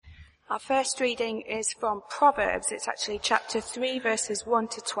Our first reading is from Proverbs. It's actually chapter 3, verses 1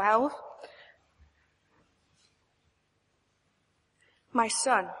 to 12. My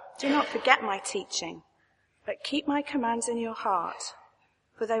son, do not forget my teaching, but keep my commands in your heart,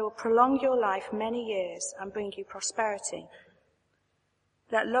 for they will prolong your life many years and bring you prosperity.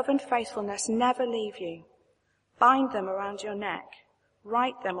 Let love and faithfulness never leave you. Bind them around your neck.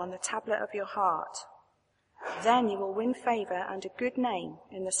 Write them on the tablet of your heart. Then you will win favor and a good name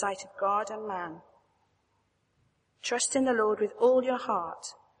in the sight of God and man. Trust in the Lord with all your heart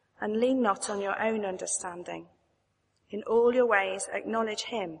and lean not on your own understanding. In all your ways acknowledge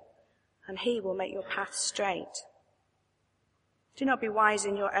him, and he will make your path straight. Do not be wise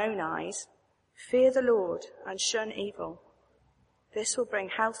in your own eyes. Fear the Lord and shun evil. This will bring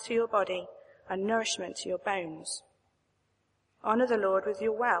health to your body and nourishment to your bones. Honor the Lord with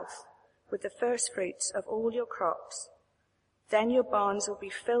your wealth, with the first fruits of all your crops. Then your barns will be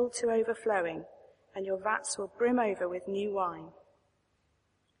filled to overflowing, and your vats will brim over with new wine.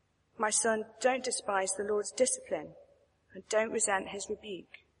 My son, don't despise the Lord's discipline, and don't resent his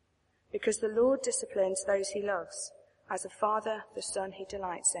rebuke, because the Lord disciplines those he loves, as a father the son he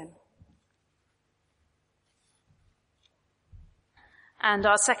delights in. And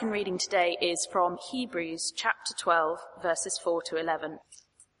our second reading today is from Hebrews chapter 12, verses 4 to 11.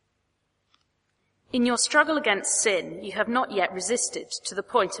 In your struggle against sin, you have not yet resisted to the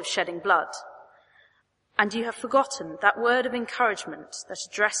point of shedding blood, and you have forgotten that word of encouragement that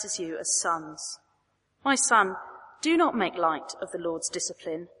addresses you as sons. My son, do not make light of the Lord's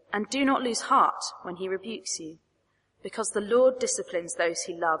discipline, and do not lose heart when he rebukes you, because the Lord disciplines those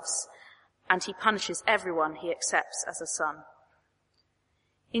he loves, and he punishes everyone he accepts as a son.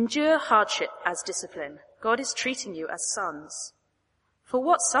 Endure hardship as discipline. God is treating you as sons. For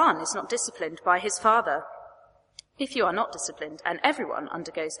what son is not disciplined by his father? If you are not disciplined, and everyone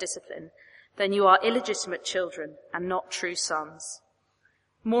undergoes discipline, then you are illegitimate children and not true sons.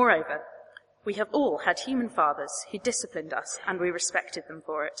 Moreover, we have all had human fathers who disciplined us, and we respected them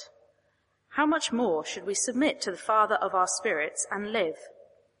for it. How much more should we submit to the Father of our spirits and live?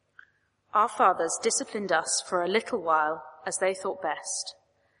 Our fathers disciplined us for a little while as they thought best,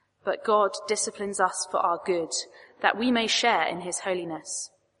 but God disciplines us for our good, that we may share in his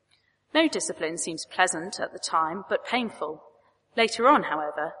holiness. No discipline seems pleasant at the time, but painful. Later on,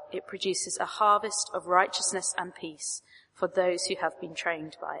 however, it produces a harvest of righteousness and peace for those who have been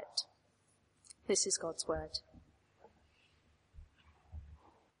trained by it. This is God's word.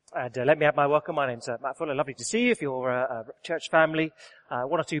 And let me add my welcome. My name's Matt Fuller. Lovely to see you if you're a church family.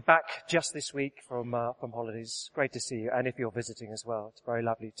 One or two back just this week from holidays. Great to see you. And if you're visiting as well, it's very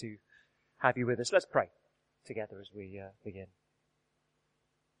lovely to have you with us. Let's pray together as we begin.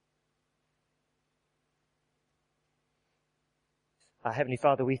 Our Heavenly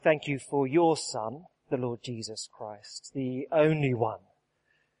Father, we thank you for your Son, the Lord Jesus Christ, the only one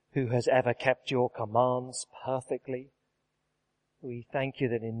who has ever kept your commands perfectly. We thank you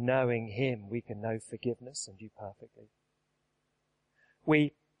that in knowing him we can know forgiveness and you perfectly.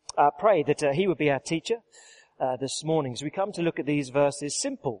 We pray that he would be our teacher this morning as we come to look at these verses,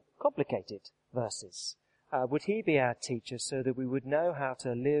 simple, complicated verses. Would he be our teacher so that we would know how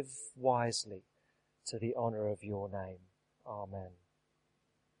to live wisely to the honour of your name. Amen.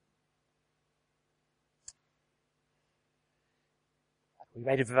 We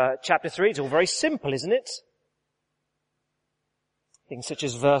read of chapter 3. It's all very simple, isn't it? Things such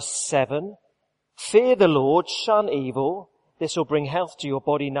as verse 7. Fear the Lord, shun evil. This will bring health to your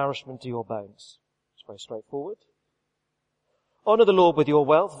body, nourishment to your bones. It's very straightforward. Honour the Lord with your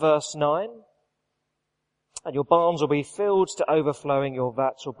wealth, verse 9. And your barns will be filled to overflowing, your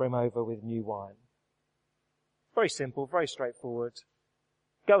vats will brim over with new wine. Very simple, very straightforward.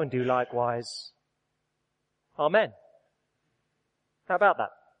 Go and do likewise. Amen. How about that?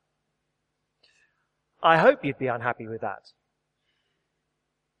 I hope you'd be unhappy with that.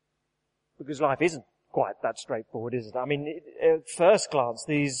 Because life isn't quite that straightforward, is it? I mean, at first glance,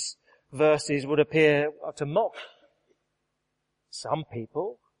 these verses would appear to mock some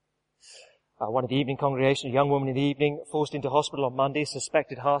people. One of the evening congregation, a young woman in the evening, forced into hospital on Monday,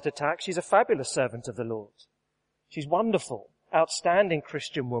 suspected heart attack. She's a fabulous servant of the Lord. She's wonderful, outstanding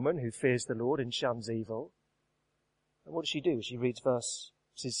Christian woman who fears the Lord and shuns evil. And what does she do? She reads verses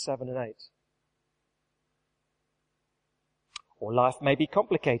 7 and 8. Or life may be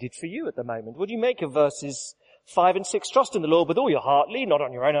complicated for you at the moment. What do you make of verses 5 and 6? Trust in the Lord with all your heart, lean not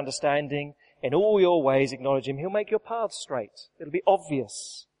on your own understanding. In all your ways acknowledge him. He'll make your paths straight. It'll be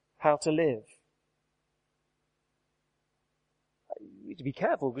obvious how to live. You need to be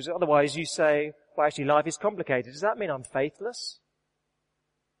careful, because otherwise you say, well, actually life is complicated. Does that mean I'm faithless?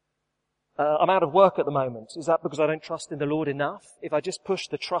 I'm out of work at the moment. Is that because I don't trust in the Lord enough? If I just push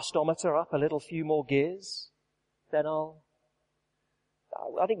the trustometer up a few more gears, then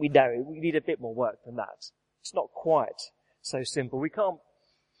I think we know we need a bit more work than that. It's not quite so simple. We can't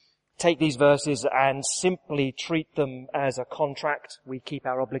take these verses and simply treat them as a contract. We keep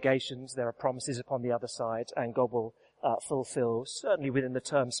our obligations. There are promises upon the other side, and God will fulfill, certainly within the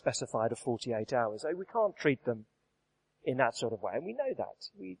term specified of 48 hours. We can't treat them in that sort of way, and we know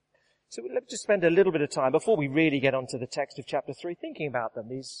that. So let's just spend a little bit of time before we really get onto the text of chapter 3 thinking about them.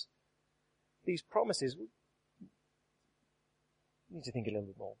 These promises, we need to think a little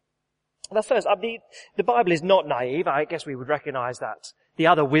bit more. Now first, the Bible is not naive. I guess we would recognize that. The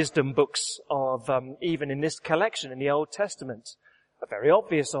other wisdom books of, even in this collection in the Old Testament, are very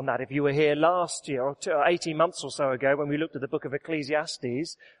obvious on that. If you were here last year or 18 months or so ago when we looked at the book of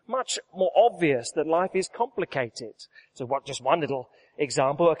Ecclesiastes, much more obvious that life is complicated. So just one little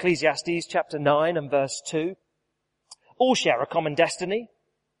example, Ecclesiastes chapter 9 and verse 2. All share a common destiny.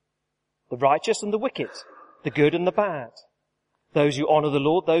 The righteous and the wicked, the good and the bad. Those who honor the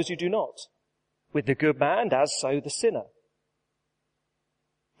Lord, those who do not. With the good man, as so the sinner.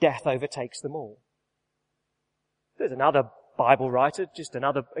 Death overtakes them all. There's another Bible writer, just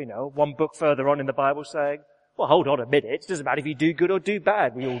another, one book further on in the Bible saying, well, hold on a minute. It doesn't matter if you do good or do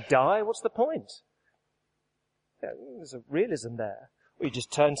bad. We all die. What's the point? There's a realism there. Or you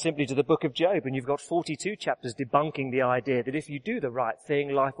just turn simply to the book of Job and you've got 42 chapters debunking the idea that if you do the right thing,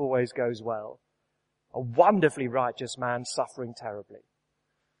 life always goes well. A wonderfully righteous man suffering terribly.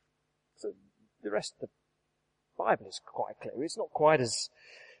 So the rest of the Bible is quite clear. It's not quite as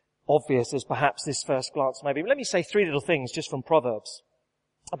obvious as perhaps this first glance may be. But let me say 3 little things just from Proverbs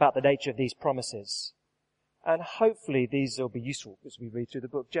about the nature of these promises. And hopefully these will be useful as we read through the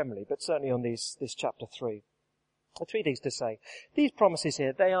book generally, but certainly on this chapter 3. 3 things to say. These promises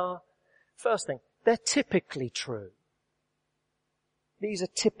here, first thing, they're typically true. These are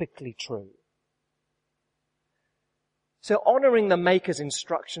typically true. So honouring the Maker's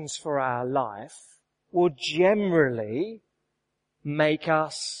instructions for our life will generally make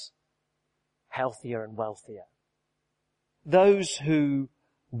us healthier and wealthier. Those who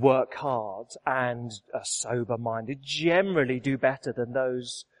work hard and are sober-minded generally do better than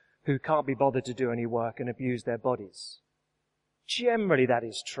those who can't be bothered to do any work and abuse their bodies. Generally that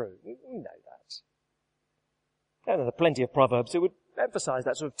is true. We know that. And there are plenty of proverbs that would emphasize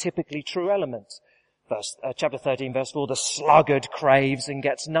that sort of typically true element. Chapter 13, verse 4, the sluggard craves and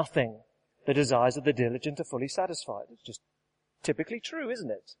gets nothing. The desires of the diligent are fully satisfied. It's just typically true,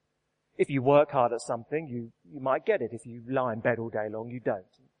 isn't it? If you work hard at something, you might get it. If you lie in bed all day long, you don't.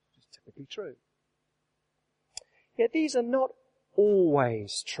 It's just typically true. Yet these are not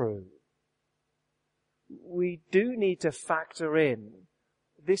always true. We do need to factor in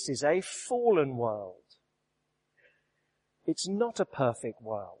this is a fallen world. It's not a perfect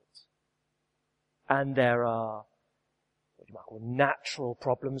world. And there are what you might call natural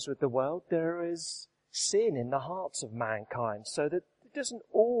problems with the world. There is sin in the hearts of mankind, so that it doesn't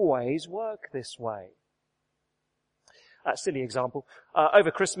always work this way. A silly example.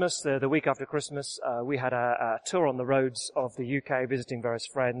 Over Christmas, the week after Christmas, we had a tour on the roads of the UK, visiting various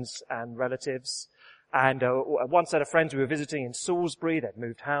friends and relatives. And one set of friends we were visiting in Salisbury. They'd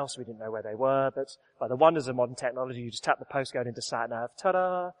moved house. We didn't know where they were, but by the wonders of modern technology, you just tap the postcode into SatNav.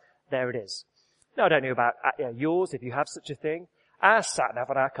 Ta-da! There it is. Now, I don't know about yours, if you have such a thing. Our SatNav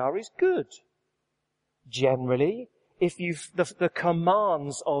on our car is good. Generally, if the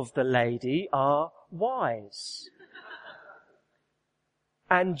commands of the lady are wise.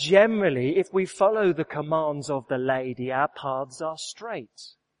 And generally, if we follow the commands of the lady, our paths are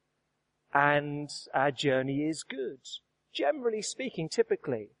straight. And our journey is good. Generally speaking,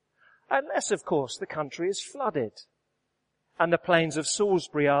 typically. Unless, of course, the country is flooded. And the plains of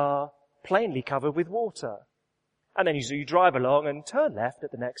Salisbury are plainly covered with water. And then you drive along and turn left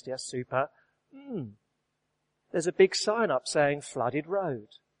at the next, yes, super. There's a big sign up saying flooded road.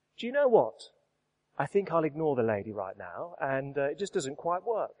 Do you know what? I think I'll ignore the lady right now, and it just doesn't quite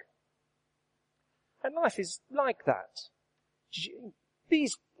work. And life is like that.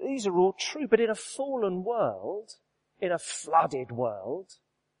 These are all true, but in a fallen world, in a flooded world,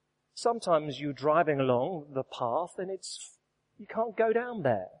 sometimes you're driving along the path and you can't go down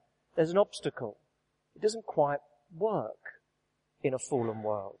there. There's an obstacle. It doesn't quite work in a fallen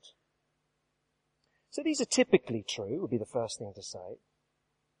world. So these are typically true, would be the first thing to say.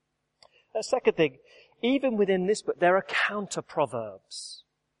 The second thing, even within this book, there are counter-proverbs.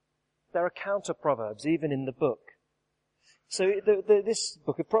 There are counter-proverbs, even in the book. So this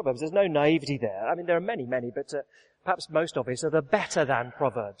book of Proverbs, there's no naivety there. I mean, there are many, but perhaps most obvious, are the better than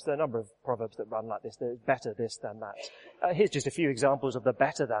proverbs. There are a number of proverbs that run like this. There's better this than that. Here's just a few examples of the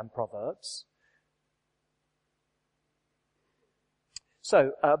better than proverbs.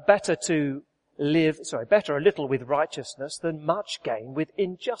 So, better a little with righteousness than much gain with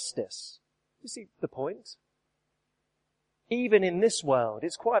injustice. You see the point? Even in this world,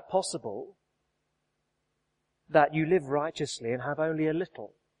 it's quite possible that you live righteously and have only a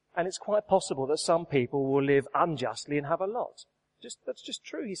little. And it's quite possible that some people will live unjustly and have a lot. That's just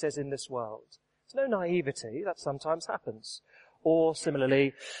true, he says, in this world. There's no naivety. That sometimes happens. Or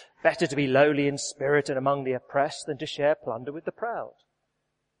similarly, better to be lowly in spirit and among the oppressed than to share plunder with the proud.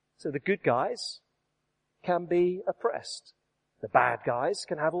 So the good guys can be oppressed. The bad guys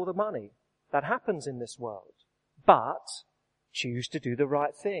can have all the money. That happens in this world. But choose to do the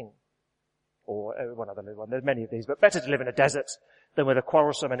right thing. Or one other little one. There's many of these, but better to live in a desert than with a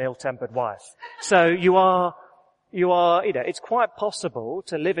quarrelsome and ill-tempered wife. So you are, it's quite possible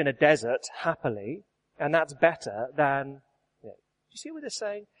to live in a desert happily, and that's better than, do you see what they're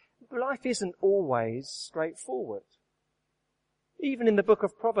saying? Life isn't always straightforward. Even in the book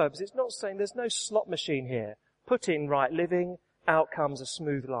of Proverbs, it's not saying there's no slot machine here. Put in right living, out comes a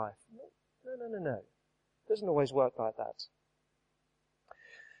smooth life. No. It doesn't always work like that.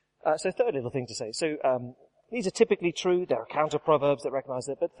 So third little thing to say. So, these are typically true. There are counter proverbs that recognize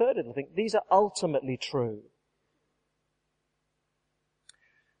it. But third little thing, these are ultimately true.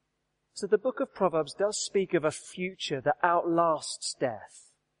 So the book of Proverbs does speak of a future that outlasts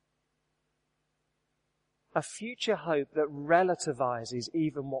death. A future hope that relativizes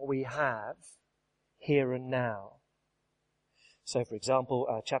even what we have here and now. So for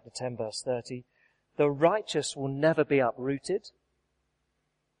example, chapter 10 verse 30, the righteous will never be uprooted,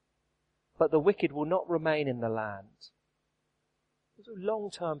 but the wicked will not remain in the land. It's a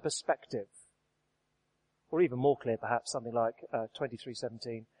long-term perspective. Or even more clear perhaps, something like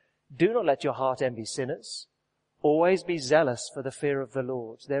 23:17. Do not let your heart envy sinners. Always be zealous for the fear of the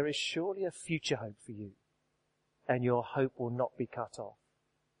Lord. There is surely a future hope for you, and your hope will not be cut off.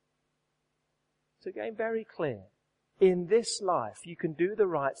 So again, very clear. In this life, you can do the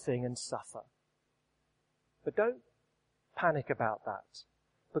right thing and suffer. But don't panic about that.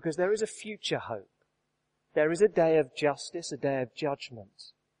 Because there is a future hope. There is a day of justice, a day of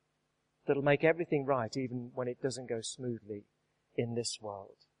judgment that'll make everything right even when it doesn't go smoothly in this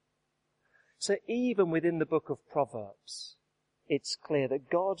world. So even within the book of Proverbs, it's clear that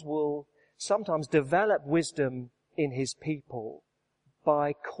God will sometimes develop wisdom in his people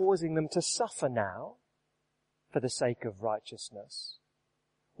by causing them to suffer now for the sake of righteousness,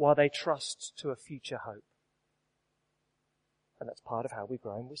 while they trust to a future hope. And that's part of how we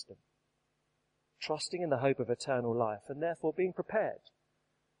grow in wisdom. Trusting in the hope of eternal life and therefore being prepared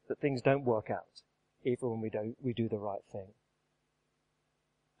that things don't work out even when we do the right thing.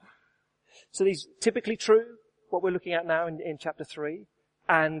 So these typically true, what we're looking at now in chapter 3,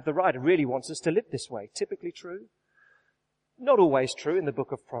 and the writer really wants us to live this way. Typically true. Not always true in the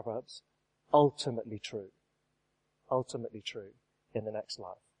book of Proverbs. Ultimately true. Ultimately true in the next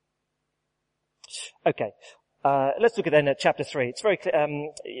life. Okay. Let's look at chapter 3. It's very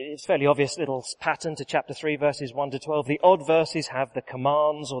it's fairly obvious little pattern to chapter 3, verses 1 to 12. The odd verses have the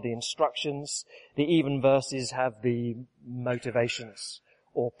commands or the instructions. The even verses have the motivations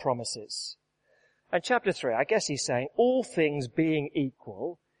or promises. And chapter 3, I guess he's saying, all things being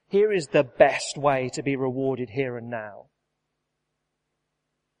equal, here is the best way to be rewarded here and now.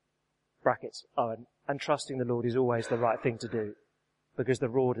 Brackets. And trusting the Lord is always the right thing to do, because the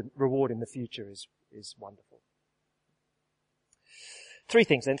reward in the future is wonderful. Three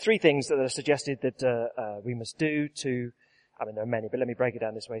things that are suggested that we must do there are many, but let me break it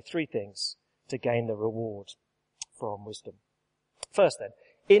down this way. 3 things to gain the reward from wisdom. First then,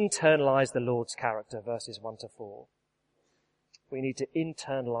 internalize the Lord's character, verses 1 to 4. We need to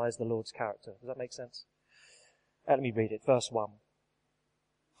internalize the Lord's character. Does that make sense? Let me read it. Verse 1.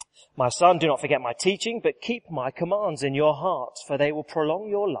 My son, do not forget my teaching, but keep my commands in your heart, for they will prolong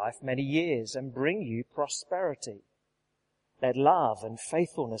your life many years and bring you prosperity. Let love and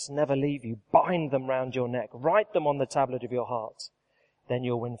faithfulness never leave you. Bind them round your neck. Write them on the tablet of your heart. Then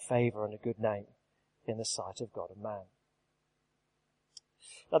you'll win favor and a good name in the sight of God and man.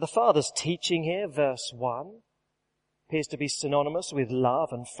 Now the Father's teaching here, verse 1, appears to be synonymous with love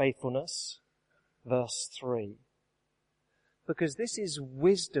and faithfulness, verse 3. Because this is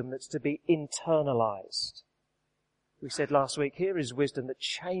wisdom that's to be internalized. We said last week, here is wisdom that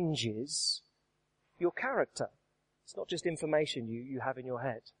changes your character. It's not just information you have in your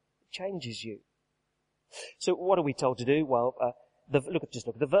head. It changes you. So what are we told to do? Well, just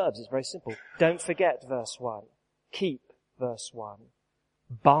look at the verbs. It's very simple. Don't forget, verse 1. keep, verse 1,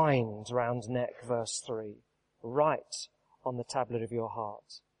 bind round neck, verse 3, write on the tablet of your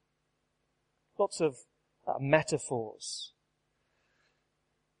heart. Lots of metaphors.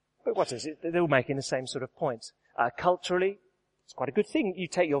 But what is it? They're all making the same sort of point. Culturally, it's quite a good thing. You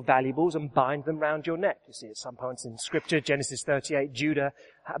take your valuables and bind them round your neck. You see at some points in Scripture, Genesis 38, Judah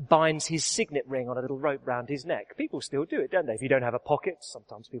binds his signet ring on a little rope round his neck. People still do it, don't they? If you don't have a pocket,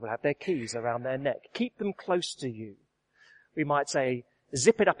 sometimes people have their keys around their neck. Keep them close to you. We might say,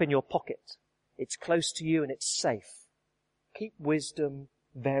 zip it up in your pocket. It's close to you and it's safe. Keep wisdom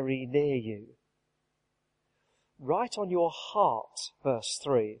very near you. Write on your heart, verse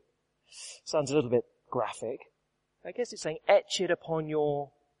 3. Sounds a little bit graphic. I guess it's saying etch it upon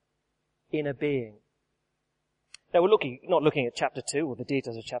your inner being. Now we're not looking at chapter 2 or the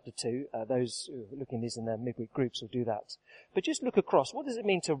details of chapter 2. Those who are looking at these in their midweek groups will do that. But just look across. What does it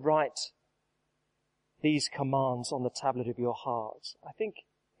mean to write these commands on the tablet of your heart? I think,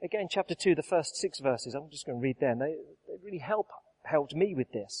 again, chapter 2, the first 6 verses, I'm just going to read them. They really helped me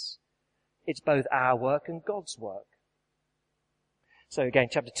with this. It's both our work and God's work. So again,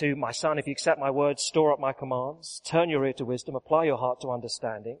 chapter 2, my son, if you accept my words, store up my commands, turn your ear to wisdom, apply your heart to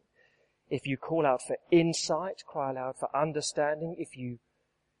understanding. If you call out for insight, cry aloud for understanding. If you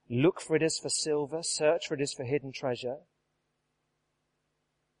look for it as for silver, search for it as for hidden treasure.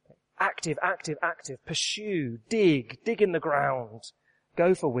 Active, active, active. Pursue, dig in the ground.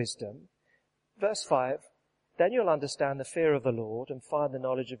 Go for wisdom. Verse 5, then you'll understand the fear of the Lord and find the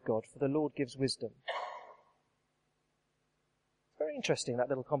knowledge of God, for the Lord gives wisdom. Very interesting, that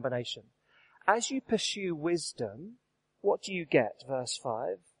little combination. As you pursue wisdom, what do you get? Verse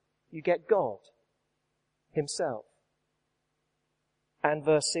 5, you get God himself. And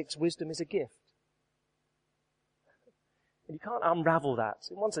verse 6, wisdom is a gift. And you can't unravel that.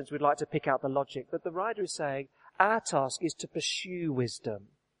 In one sense, we'd like to pick out the logic, but the writer is saying, our task is to pursue wisdom.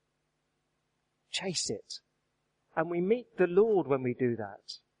 Chase it. And we meet the Lord when we do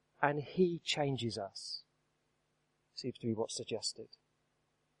that. And he changes us. Seems to be what's suggested.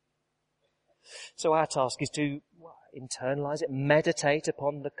 So our task is to internalize it, meditate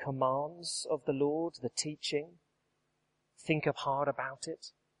upon the commands of the Lord, the teaching, think up hard about it.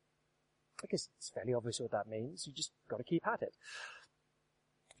 I guess it's fairly obvious what that means. You just got to keep at it.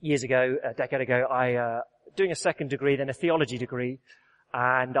 Years ago, a decade ago, I doing a second degree, then a theology degree,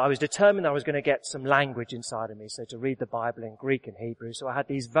 and I was determined I was going to get some language inside of me, so to read the Bible in Greek and Hebrew. So I had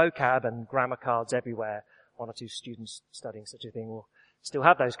these vocab and grammar cards everywhere. One or two students studying such a thing will still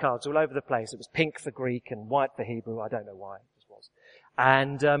have those cards all over the place. It was pink for Greek and white for Hebrew. I don't know why it just was.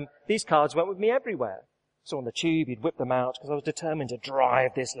 And these cards went with me everywhere. So on the tube, you'd whip them out, because I was determined to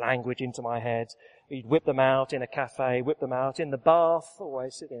drive this language into my head. You'd whip them out in a cafe, whip them out in the bath,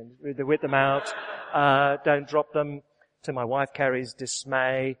 always sit in, whip them out, don't drop them, to my wife Kerry's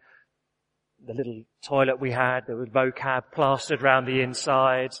dismay. The little toilet we had, there was vocab plastered around the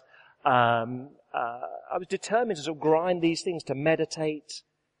inside. I was determined to sort of grind these things, to meditate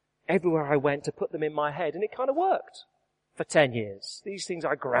everywhere I went, to put them in my head, and it kind of worked for 10 years. These things,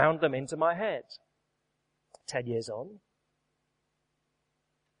 I ground them into my head. 10 years on,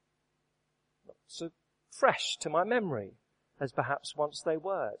 not so fresh to my memory as perhaps once they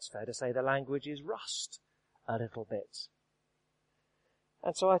were. It's fair to say the language is rust a little bit.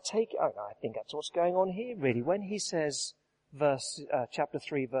 And so I think that's what's going on here really. When he says chapter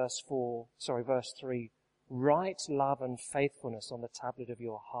 3 verse 3, write love and faithfulness on the tablet of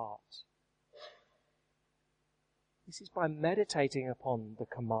your heart. This is by meditating upon the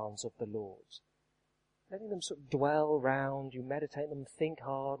commands of the Lord. Letting them sort of dwell round, you meditate them, think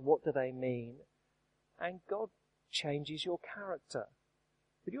hard, what do they mean? And God changes your character.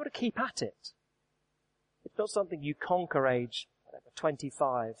 But you ought to keep at it. It's not something you conquer age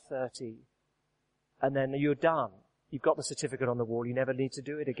 25, 30, and then you're done. You've got the certificate on the wall, you never need to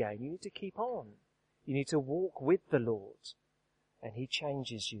do it again. You need to keep on. You need to walk with the Lord, and he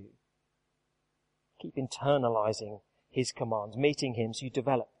changes you. Keep internalizing his commands, meeting him so you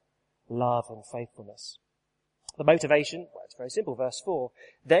develop love and faithfulness. The motivation, well, it's very simple, verse 4.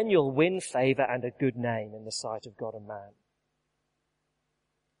 Then you'll win favor and a good name in the sight of God and man.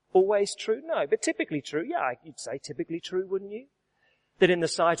 Always true? No, but typically true. Yeah, you'd say typically true, wouldn't you? That in the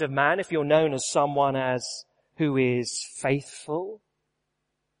sight of man, if you're known as someone who is faithful,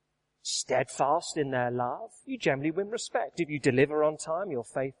 steadfast in their love, you generally win respect. If you deliver on time, you're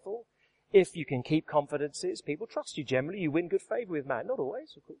faithful. If you can keep confidences, people trust you generally. You win good favor with man. Not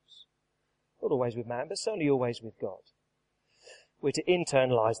always, of course. Not always with man, but certainly always with God. We're to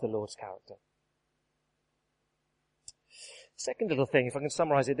internalize the Lord's character. Second little thing, if I can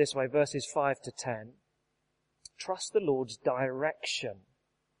summarize it this way, verses 5 to 10. trust the Lord's direction.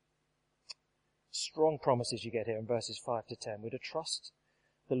 Strong promises you get here in verses 5 to 10. We're to trust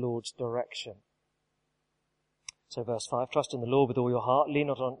the Lord's direction. So verse 5, trust in the Lord with all your heart, lean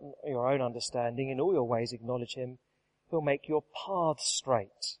not on your own understanding, in all your ways acknowledge him. He'll make your paths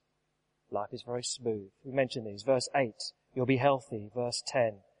straight. Life is very smooth. We mentioned these. Verse 8, you'll be healthy. Verse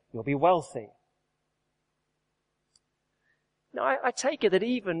 10, you'll be wealthy. Now I take it that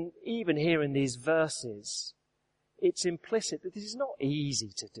even here in these verses, it's implicit that this is not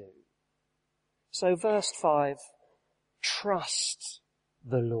easy to do. So verse 5, trust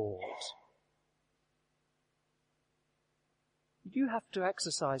the Lord. You have to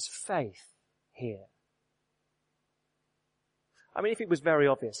exercise faith here. I mean, if it was very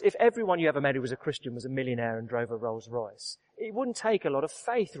obvious, if everyone you ever met who was a Christian was a millionaire and drove a Rolls Royce, it wouldn't take a lot of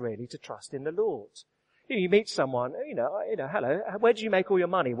faith really to trust in the Lord. You meet someone, hello, where did you make all your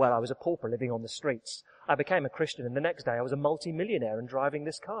money? Well, I was a pauper living on the streets. I became a Christian and the next day I was a multi-millionaire and driving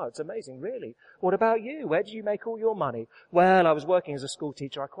this car. It's amazing, really. What about you? Where did you make all your money? Well, I was working as a school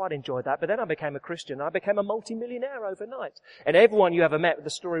teacher. I quite enjoyed that. But then I became a Christian and I became a multi-millionaire overnight. And everyone you ever met, the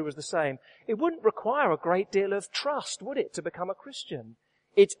story was the same. It wouldn't require a great deal of trust, would it, to become a Christian?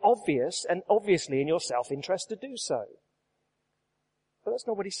 It's obvious and obviously in your self-interest to do so. But that's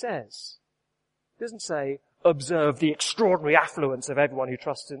not what he says. He doesn't say, observe the extraordinary affluence of everyone who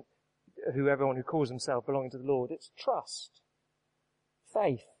trusts in, everyone who calls himself belonging to the Lord. It's trust.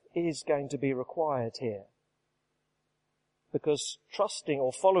 Faith is going to be required here. Because trusting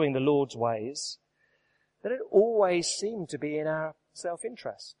or following the Lord's ways, they don't always seem to be in our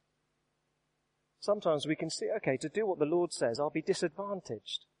self-interest. Sometimes we can see, okay, to do what the Lord says, I'll be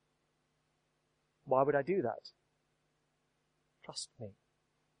disadvantaged. Why would I do that? Trust me,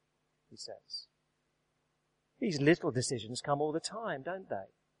 he says. These little decisions come all the time, don't they?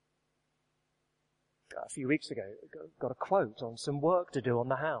 A few weeks ago, got a quote on some work to do on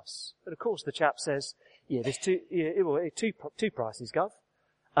the house. But of course the chap says, there's two prices, Gov.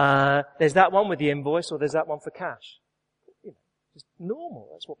 There's that one with the invoice or there's that one for cash. Just normal.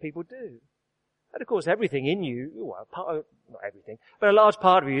 That's what people do. And of course everything in you, not everything, but a large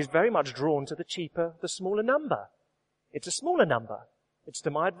part of you is very much drawn to the smaller number. It's a smaller number. It's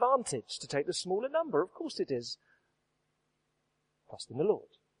to my advantage to take the smaller number. Of course it is. Trust in the Lord.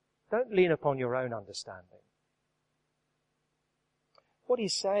 Don't lean upon your own understanding. What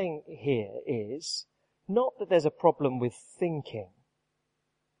he's saying here is not that there's a problem with thinking.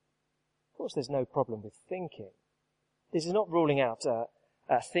 Of course there's no problem with thinking. This is not ruling out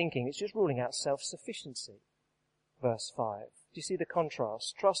thinking, it's just ruling out self-sufficiency. Verse 5. Do you see the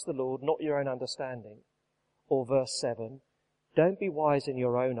contrast? Trust the Lord, not your own understanding. Or verse 7. Don't be wise in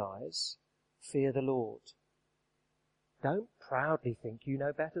your own eyes, fear the Lord. Don't proudly think you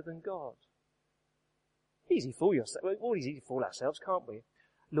know better than God. Easy fool yourself. Well, it's easy to fool ourselves, can't we?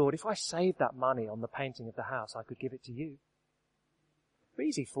 Lord, if I saved that money on the painting of the house, I could give it to you. We're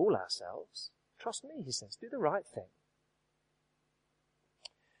easy to fool ourselves. Trust me, he says. Do the right thing.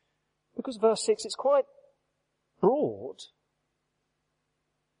 Because verse 6, it's quite broad.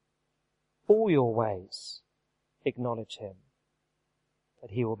 All your ways acknowledge him,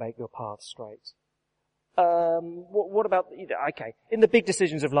 that he will make your path straight. What about, okay, in the big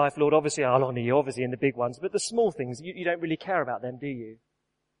decisions of life, Lord, obviously I'll honour you, obviously in the big ones, but the small things, you don't really care about them, do you?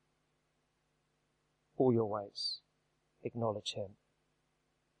 All your ways acknowledge him.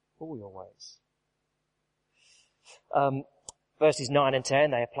 All your ways. Verses 9 and 10,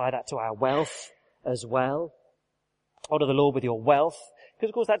 they apply that to our wealth as well. Honour the Lord with your wealth. Because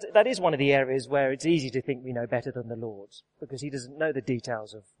of course that is one of the areas where it's easy to think we know better than the Lord. Because he doesn't know the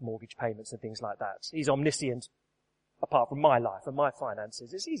details of mortgage payments and things like that. He's omniscient apart from my life and my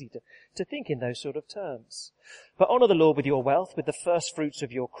finances. It's easy to think in those sort of terms. But honour the Lord with your wealth, with the first fruits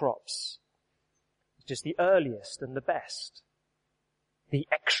of your crops. It's just the earliest and the best. The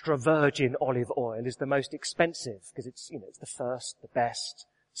extra virgin olive oil is the most expensive because it's the first, the best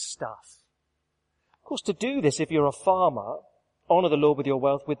stuff. Of course, to do this, if you're a farmer, honour the Lord with your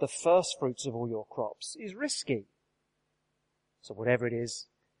wealth, with the first fruits of all your crops, is risky. So whatever it is,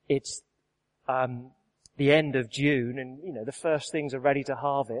 it's the end of June and, the first things are ready to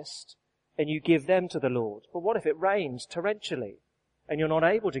harvest and you give them to the Lord. But what if it rains torrentially and you're not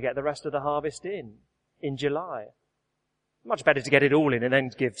able to get the rest of the harvest in July? Much better to get it all in and then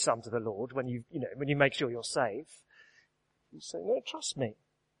give some to the Lord when you make sure you're safe. You say, no, trust me.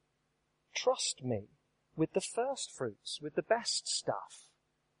 Trust me with the first fruits, with the best stuff,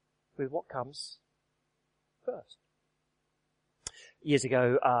 with what comes first. Years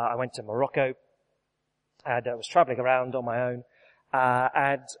ago, I went to Morocco and I was travelling around on my own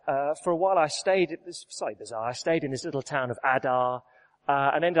For a while I stayed, it was slightly bizarre, I stayed in this little town of Adar,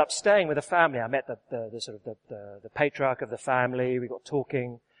 and ended up staying with a family. I met the patriarch of the family, we got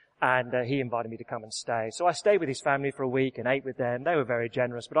talking, and he invited me to come and stay. So I stayed with his family for a week and ate with them. They were very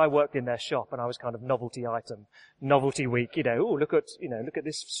generous, but I worked in their shop and I was kind of novelty item, novelty week, look at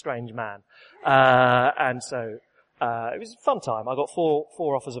this strange man. And so, it was a fun time. I got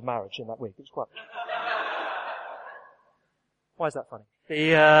four offers of marriage in that week. It was quite... Why is that funny?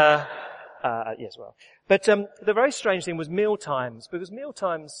 Yes, well. But, the very strange thing was meal times, because meal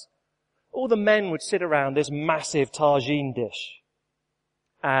times, all the men would sit around this massive tagine dish.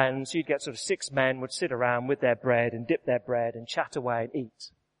 And so you'd get sort of 6 men would sit around with their bread and dip their bread and chat away and eat.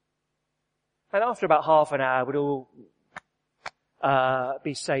 And after about half an hour, we'd all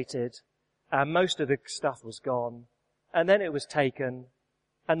be sated, and most of the stuff was gone. And then it was taken,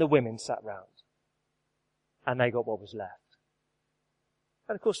 and the women sat round. And they got what was left.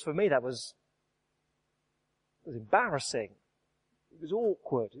 And of course for me that was embarrassing. It was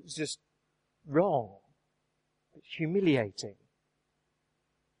awkward. It was just wrong. It was humiliating.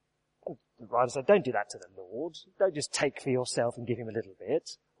 And the writer said, don't do that to the Lord. Don't just take for yourself and give him a little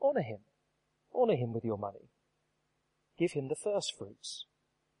bit. Honour him. Honour him with your money. Give him the first fruits.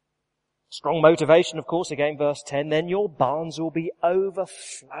 Strong motivation, of course, again, verse 10, then your barns will be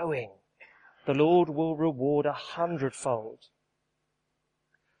overflowing. The Lord will reward 100-fold.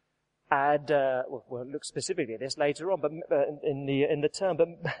 And, we'll look specifically at this later on, but in the term, but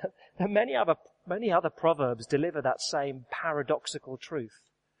many other proverbs deliver that same paradoxical truth.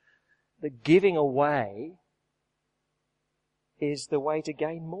 That giving away is the way to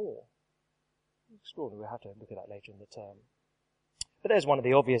gain more. Extraordinary. We'll have to look at that later in the term. But there's one of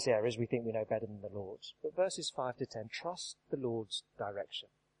the obvious areas we think we know better than the Lord's. But verses 5 to 10, trust the Lord's direction.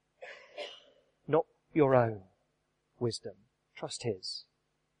 Not your own wisdom. Trust his.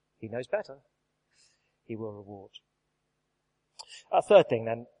 He knows better. He will reward. Third thing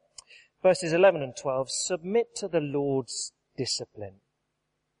then, verses 11 and 12, submit to the Lord's discipline.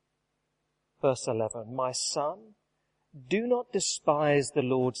 Verse 11, my son, do not despise the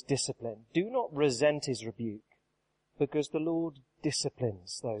Lord's discipline. Do not resent his rebuke, because the Lord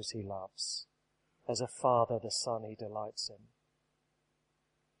disciplines those he loves. As a father, the son he delights in.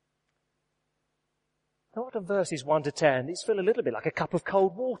 Now, what are verses 1 to 10? These feel a little bit like a cup of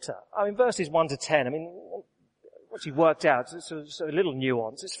cold water. I mean, verses 1 to 10, once you've worked out, so a little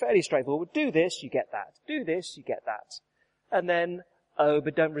nuance. It's fairly straightforward. Do this, you get that. Do this, you get that. And then,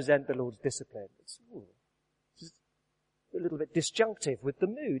 but don't resent the Lord's discipline. It's just a little bit disjunctive with the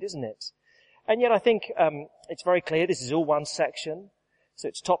mood, isn't it? And yet I think it's very clear this is all one section. So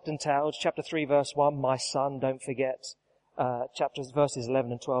it's topped and tailed. Chapter 3, verse 1, my son, don't forget. Verses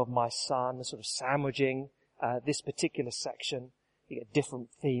 11 and 12, my son, sort of sandwiching this particular section. You get different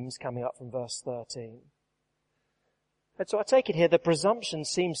themes coming up from verse 13. And so I take it here, the presumption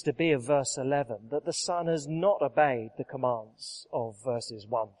seems to be of verse 11, that the son has not obeyed the commands of verses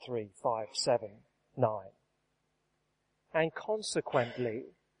 1, 3, 5, 7, 9. And consequently,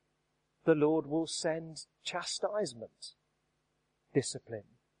 the Lord will send chastisement, discipline,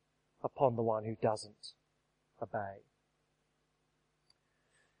 upon the one who doesn't obey.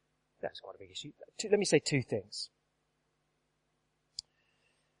 That's quite a big issue. Let me say 2 things.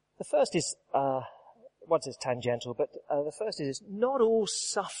 The first is, once it's tangential, but the first is not all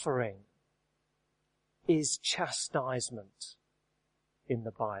suffering is chastisement in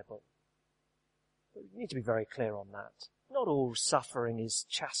the Bible. We need to be very clear on that. Not all suffering is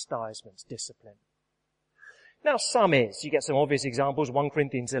chastisement, discipline. Now some is. You get some obvious examples. 1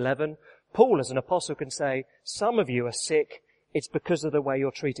 Corinthians 11. Paul as an apostle can say, some of you are sick, it's because of the way you're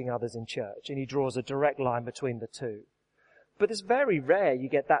treating others in church. And he draws a direct line between the two. But it's very rare you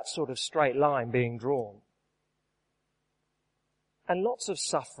get that sort of straight line being drawn. And lots of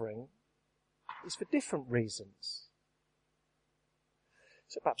suffering is for different reasons.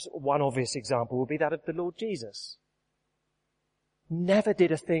 So perhaps one obvious example would be that of the Lord Jesus. Never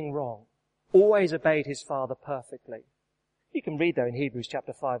did a thing wrong. Always obeyed his Father perfectly. You can read there in Hebrews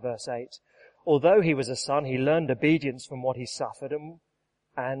chapter 5 verse 8. Although he was a son, he learned obedience from what he suffered,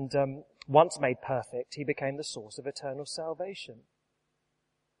 and once made perfect, he became the source of eternal salvation.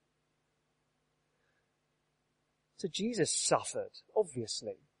 So Jesus suffered,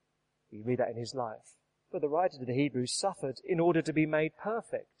 obviously. You read that in his life. But the writer to the Hebrews suffered in order to be made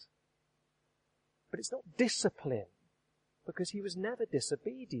perfect. But it's not discipline, because he was never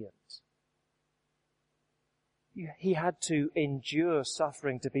disobedient. He had to endure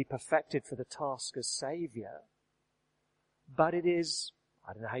suffering to be perfected for the task as Saviour. But it is,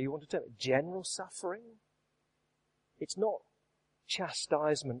 I don't know how you want to term it, general suffering. It's not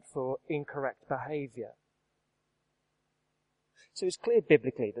chastisement for incorrect behaviour. So it's clear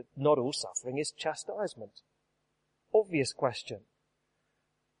biblically that not all suffering is chastisement. Obvious question.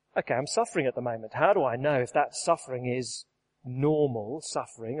 Okay, I'm suffering at the moment. How do I know if that suffering is normal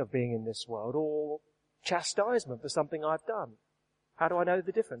suffering of being in this world or chastisement for something I've done? How do I know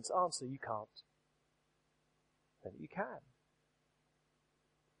the difference? Answer, you can't. Then you can.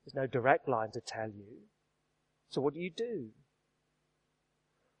 There's no direct line to tell you. So what do?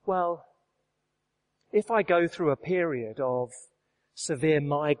 Well, if I go through a period of severe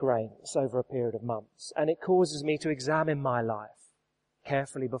migraines over a period of months, and it causes me to examine my life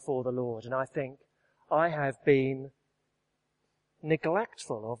carefully before the Lord, and I think I have been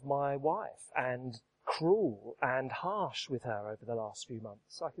neglectful of my wife and cruel and harsh with her over the last few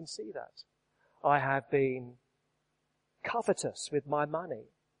months. I can see that. I have been covetous with my money.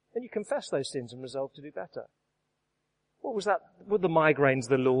 And you confess those sins and resolve to do better. What was that? Were the migraines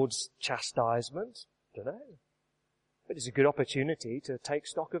the Lord's chastisement? Don't know. But it's a good opportunity to take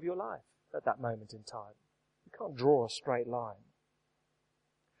stock of your life at that moment in time. You can't draw a straight line.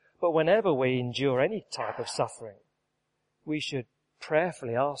 But whenever we endure any type of suffering, we should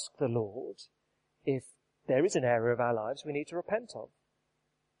prayerfully ask the Lord if there is an area of our lives we need to repent of.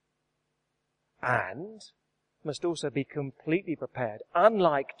 And must also be completely prepared,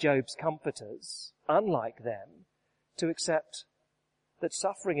 unlike Job's comforters, unlike them, to accept that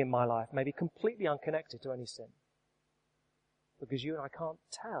suffering in my life may be completely unconnected to any sin. Because you and I can't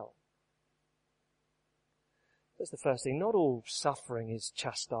tell. That's the first thing. Not all suffering is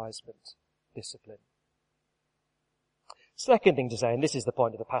chastisement, discipline. Second thing to say, and this is the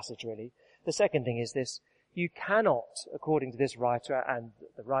point of the passage really, the second thing is this: you cannot, according to this writer, and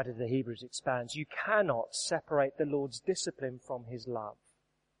the writer of the Hebrews expands, you cannot separate the Lord's discipline from his love.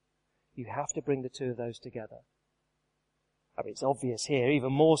 You have to bring the two of those together. I mean, it's obvious here,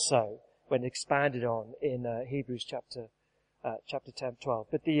 even more so when expanded on in Hebrews chapter 10, 12.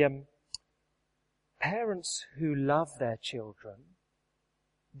 But the parents who love their children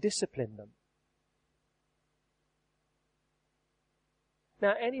discipline them.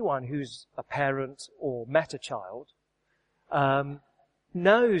 Now, anyone who's a parent or met a child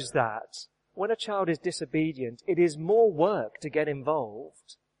knows that when a child is disobedient, it is more work to get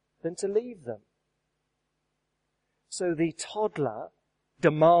involved than to leave them. So the toddler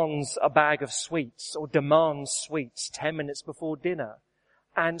demands a bag of sweets or demands sweets 10 minutes before dinner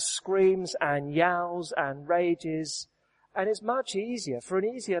and screams and yowls and rages, and it's much easier for an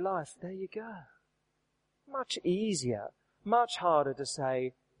easier life. There you go. Much easier. Much harder to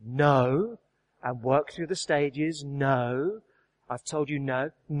say no and work through the stages. No. I've told you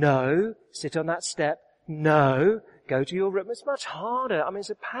no. No. Sit on that step. No. Go to your room. It's much harder. I mean, it's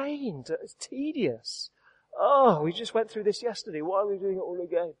a pain. It's tedious. Oh, we just went through this yesterday. Why are we doing it all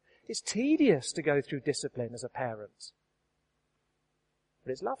again? It's tedious to go through discipline as a parent.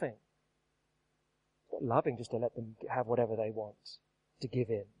 But it's loving. It's not loving just to let them have whatever they want, to give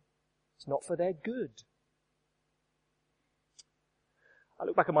in. It's not for their good. I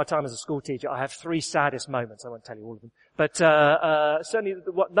look back at my time as a school teacher. I have 3 saddest moments. I won't tell you all of them. But certainly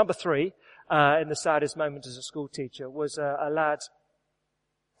number 3 in the saddest moment as a school teacher was a lad,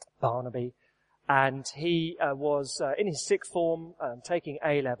 Barnaby, and he was in his 6th form, taking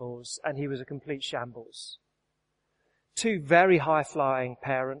A-levels, and he was a complete shambles. 2 very high-flying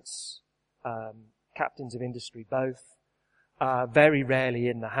parents, captains of industry both, very rarely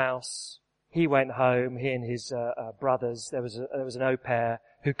in the house. He went home, he and his brothers. There was an au pair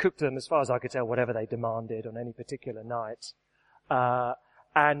who cooked them, as far as I could tell, whatever they demanded on any particular night.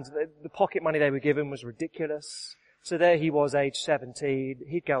 And the pocket money they were given was ridiculous. So there he was, age 17.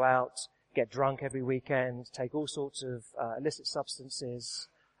 He'd go out, get drunk every weekend, take all sorts of illicit substances,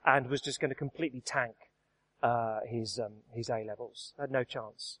 and was just going to completely tank his A-levels. Had no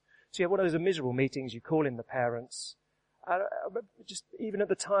chance. So you have one of those miserable meetings. You call in the parents. I remember just even at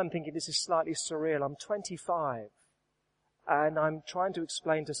the time thinking, this is slightly surreal. I'm 25 and I'm trying to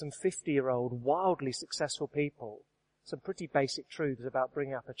explain to some 50-year-old wildly successful people some pretty basic truths about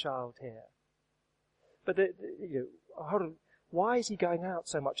bringing up a child here. But why is he going out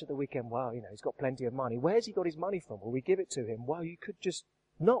so much at the weekend? Well, he's got plenty of money. Where's he got his money from? Well, we give it to him. Well, you could just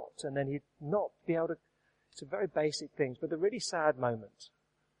not, and then he'd not be able to. It's very basic things. But the really sad moment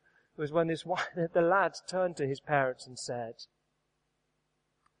was when the lad turned to his parents and said,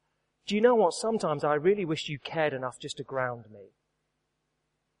 "Do you know what? Sometimes I really wish you cared enough just to ground me.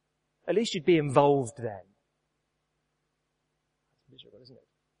 At least you'd be involved then." That's miserable, isn't it?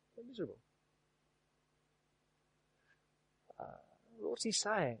 It's miserable. What's he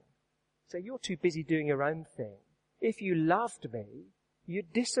saying? So you're too busy doing your own thing. If you loved me,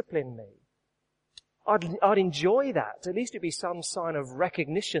 you'd discipline me. I'd enjoy that. At least it'd be some sign of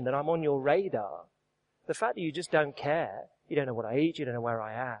recognition that I'm on your radar. The fact that you just don't care, you don't know what I eat, you don't know where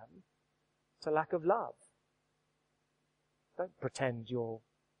I am, it's a lack of love. Don't pretend you're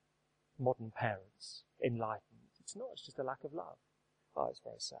modern parents, enlightened. It's not, it's just a lack of love. Oh, it's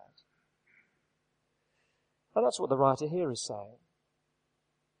very sad. And that's what the writer here is saying.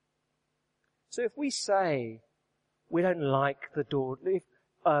 So if we say we don't like the Lord,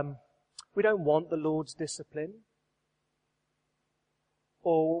 we don't want the Lord's discipline,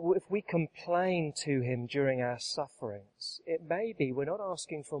 or if we complain to him during our sufferings, it may be we're not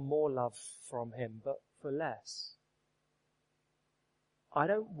asking for more love from him, but for less. I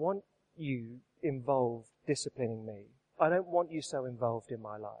don't want you involved disciplining me. I don't want you so involved in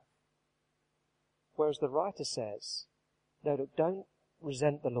my life. Whereas the writer says, no, look, don't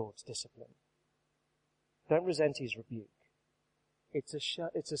resent the Lord's discipline. Don't resent his rebuke. It's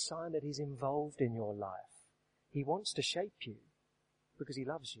a sign that he's involved in your life. He wants to shape you because he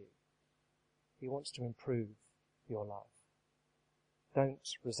loves you. He wants to improve your life. Don't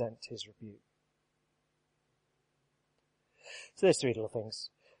resent his rebuke. So there's three little things.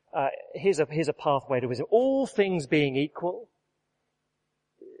 Here's a pathway to wisdom. All things being equal,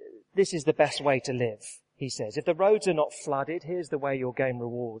 this is the best way to live, he says. If the roads are not flooded, here's the way you'll gain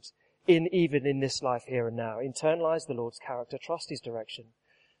rewards. Even in this life here and now. Internalize the Lord's character, trust his direction,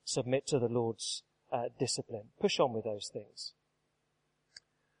 submit to the Lord's discipline. Push on with those things.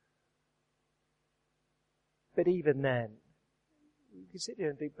 But even then, you can sit here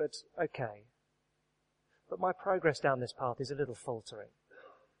and think, but okay. But my progress down this path is a little faltering.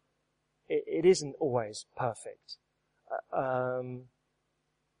 It isn't always perfect. I'm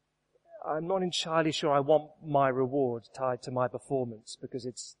not entirely sure I want my reward tied to my performance because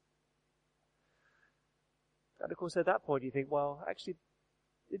it's... And of course at that point you think, well, actually,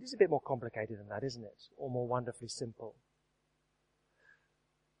 it is a bit more complicated than that, isn't it? Or more wonderfully simple.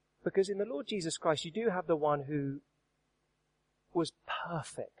 Because in the Lord Jesus Christ, you do have the one who was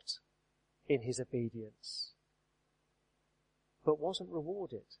perfect in his obedience, but wasn't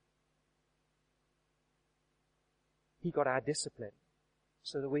rewarded. He got our discipline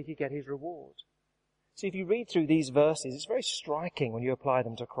so that we could get his reward. See, if you read through these verses, it's very striking when you apply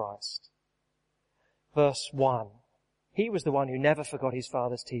them to Christ. Verse 1. He was the one who never forgot his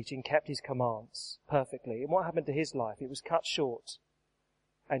Father's teaching, kept his commands perfectly. And what happened to his life? It was cut short,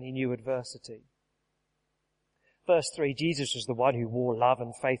 and he knew adversity. Verse 3, Jesus was the one who wore love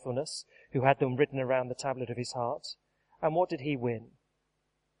and faithfulness, who had them written around the tablet of his heart. And what did he win?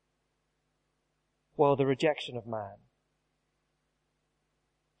 Well, the rejection of man.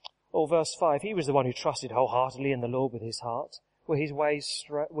 Or verse 5, he was the one who trusted wholeheartedly in the Lord with his heart. Were his ways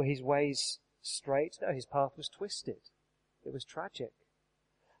straight? No, his path was twisted. It was tragic.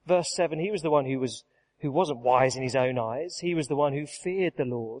 Verse 7, he was the one who wasn't wise in his own eyes. He was the one who feared the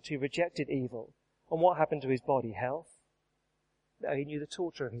Lord, who rejected evil. And what happened to his body? Health? No, he knew the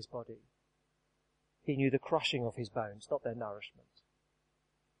torture of his body. He knew the crushing of his bones, not their nourishment.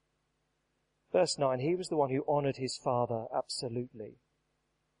 Verse 9, he was the one who honoured his Father absolutely.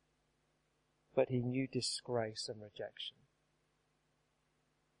 But he knew disgrace and rejection.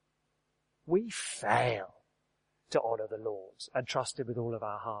 We fail to honour the Lord and trust him with all of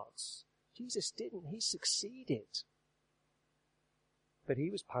our hearts. Jesus didn't. He succeeded. But he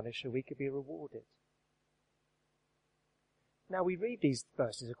was punished so we could be rewarded. Now we read these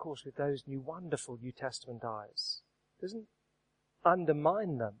verses, of course, with those new wonderful New Testament eyes. It doesn't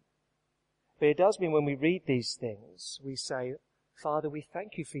undermine them. But it does mean when we read these things, we say, Father, we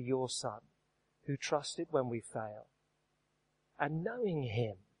thank you for your Son, who trusted when we fail. And knowing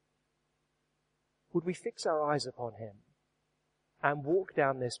him, would we fix our eyes upon him and walk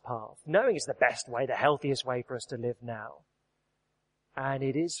down this path, knowing it's the best way, the healthiest way for us to live now. And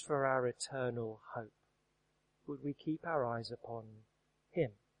it is for our eternal hope. Would we keep our eyes upon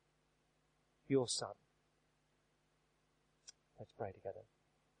him, your Son? Let's pray together.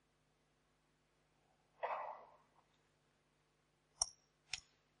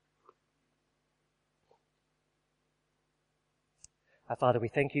 Our Father, we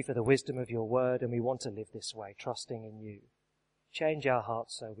thank you for the wisdom of your word, and we want to live this way, trusting in you. Change our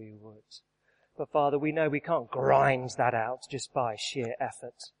hearts so we would. But Father, we know we can't grind that out just by sheer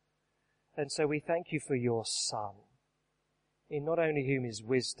effort. And so we thank you for your Son, in not only whom is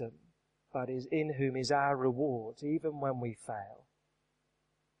wisdom, but in whom is our reward, even when we fail.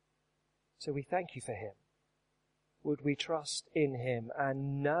 So we thank you for him. Would we trust in him,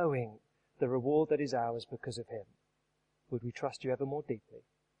 and knowing the reward that is ours because of him, would we trust you ever more deeply?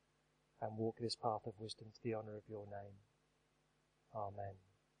 and walk this path of wisdom to the honour of your name. Amen.